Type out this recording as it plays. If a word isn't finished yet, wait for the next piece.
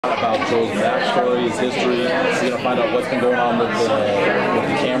about Joel's backstory, his history. You're gonna find out what's been going on with the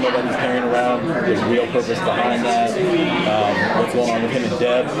camera that he's carrying around, the real purpose behind that, what's going on with him and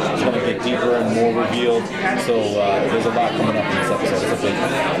Deb. It's gonna get deeper and more revealed. So there's a lot coming up in this episode. It's a big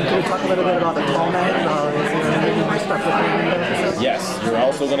one. Can we talk a little bit about the tall man? Yes, you're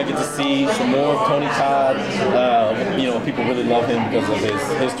also gonna get to see some more of Tony Todd. People really love him because of his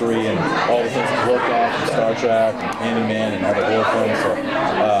history and all the things he's worked on from Star Trek, Candyman, and all the horror films. So,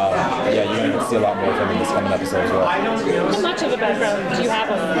 you're going to see a lot more of him in this coming episode as well. How much of a background do you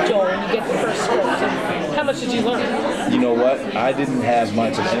have on Joel when you get the first script? And how much did you learn? You know what? I didn't have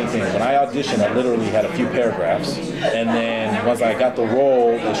much of anything. When I auditioned, I literally had a few paragraphs. And then once I got the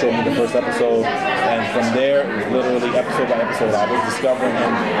role, they showed me the first episode. And from there, it was literally episode by episode. I was discovering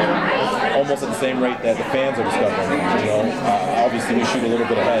him almost at the same rate that the fans are discovering him. Obviously we shoot a little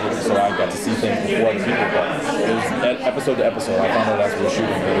bit ahead, so I got to see things before other people, but it was episode to episode. I found out as we were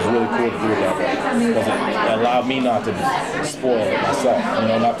shooting. It was really cool to do it that way because it allowed me not to spoil it myself,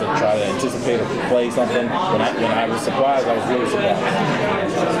 not to try to anticipate or play something. When I was surprised, I was really surprised.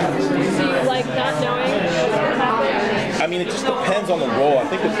 Do you like not knowing what happened? I mean, it just depends on the role. I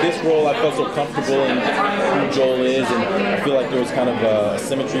think with this role, I felt so comfortable in who Joel is, and I feel like there was kind of a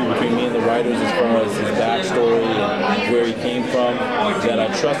symmetry between me and the writers as far as his backstory and where he came from, that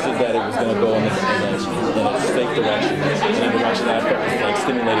I trusted that it was going to go in a safe direction, in a direction that I felt was like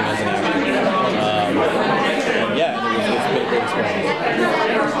stimulating as an actor. It's been a great experience.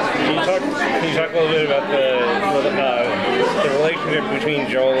 Can you talk a little bit about the relationship between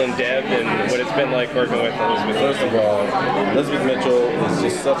Joel and Deb and what it's been like working with Elizabeth? First of all, Elizabeth Mitchell is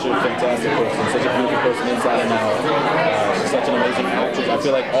just such a fantastic person, such a beautiful person inside and out. She's such an amazing actress. I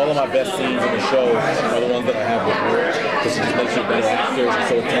feel like all of my best scenes in the show are the ones that I have with her, because she just makes you a better actor. She's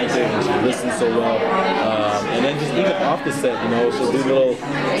so attentive and she listens so well. And then just even off the set, she'll do little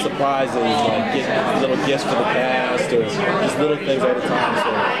surprises, like get little gifts for the cast, or just little things all the time.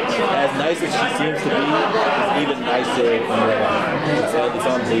 So as nice as she seems to be, it's even nicer in real life. It's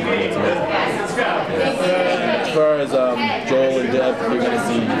unbelievable. It's amazing. And as far as Joel and Deb, you're gonna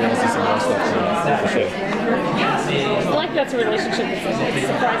see some more stuff for sure. I like that's a relationship that's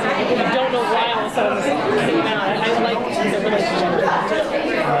surprising. People don't know why all of a sudden this came out. I like the relationship too.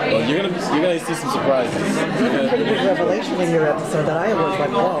 Well, you're gonna see some surprises. There's a pretty big revelation in your episode that I was like,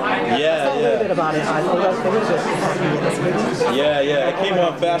 whoa. Yeah. A little bit about it. I thought a little bit in this movie. Yeah. It came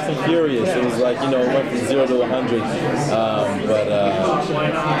on fast and furious. It was like, it went from 0 to 100.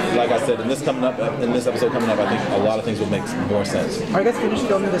 Like I said, in this episode coming up, I think a lot of things will make more sense. Are you guys finished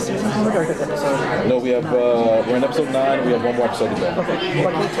filming the season, Howard, or this episode? No, we're in episode 9. We have one more episode to go. Okay.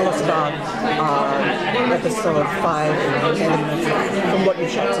 What can you tell us about episode 5 and from what you've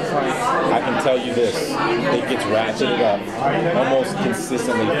shot so far? I can tell you this. It gets ratcheted up almost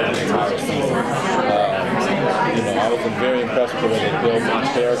consistently for the entire season. I was very impressed with the way they build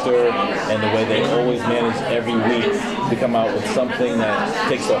each character and the way they always manage every week to come out with something that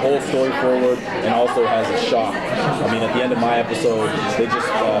takes the whole story forward and also has a shock. I mean, at the end of my episode, they just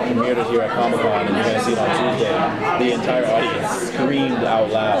premiered it here at Comic-Con, and you're going to see it on Tuesday. The entire audience screamed out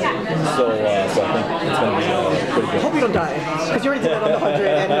loud. So I think it's going to be pretty good. I hope you don't die, because you already did it on the 100,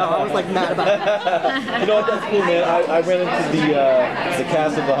 and I was like mad about it. You know what, that's cool, man. I ran into the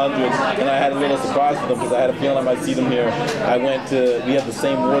cast of the 100, and I had a little surprise for them because I had a feeling I might see them here. We have the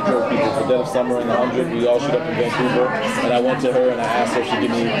same wardrobe people for Dead of Summer and the 100. We all shoot up in Vancouver, and I went to her and I asked her if she'd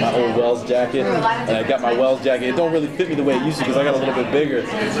give me my old Wells jacket, and I got my Wells jacket. It don't really fit me the way it used to because I got a little bit bigger,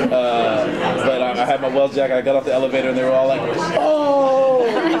 but I had my Wells jacket. I got off the elevator and they were all like, oh!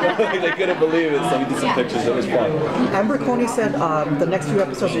 They couldn't believe it, so we did some pictures. It was fun. Amber Coney said the next few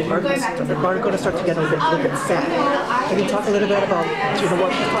episodes are going to start to get a little bit sad. Can you talk a little bit about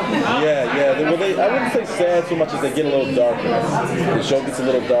what she's talking about? Yeah. I wouldn't say sad so much as they get a little darker. The show gets a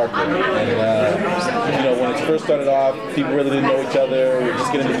little darker, and when it first started off, people really didn't know each other. We were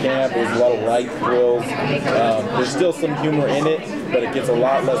just getting to camp. There was a lot of light thrills. There's still some humor in it, but it gets a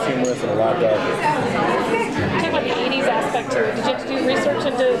lot less humorous and a lot darker. Talk about the 80s aspect to it. Did you have to do research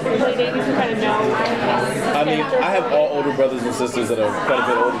into the late 80s to kind of know? I mean, I have all older brothers and sisters that are quite a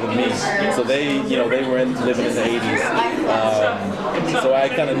bit older than me, so they were living in the 80s. So I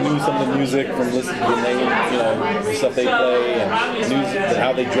kind of knew some of the music from listening to the stuff they play, and knew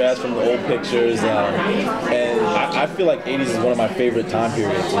how they dress from the old pictures. And I feel like 80s is one of my favorite time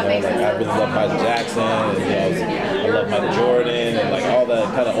periods. I really love Michael Jackson, and I love Michael Jordan, and like all that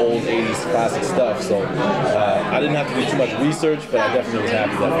kind of old 80s classic stuff. So I didn't have to do too much research, but I definitely was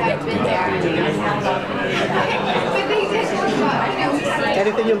happy that I got to do that period.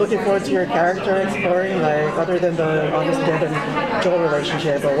 Anything you're looking forward to your character exploring, like other than the honest Deb and Joel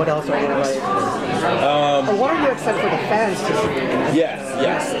relationship, or what else are you like? Or what are you excited for the fans to see?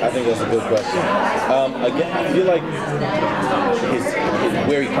 Yes, I think that's a good question. Again, I feel like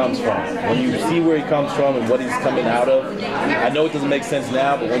where he comes from. When you see where he comes from and what he's coming out of, I know it doesn't make sense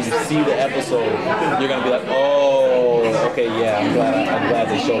now, but when you see the episode, you're gonna be like, oh, okay, yeah, I'm glad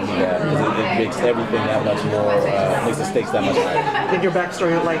they showed me that, because it makes everything that much more, makes the stakes that much higher. In your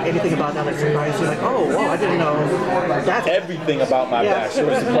backstory, like anything about that, like surprised you, like, oh, whoa, I didn't know that. Everything about my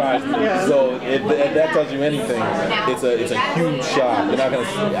backstory surprised me. Yeah. So if that tells you anything, it's a huge shock. You're not gonna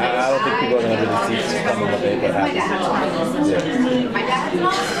see, I don't think people are gonna really see some of what happens. Yeah. My dad.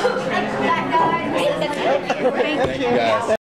 Thank you guys.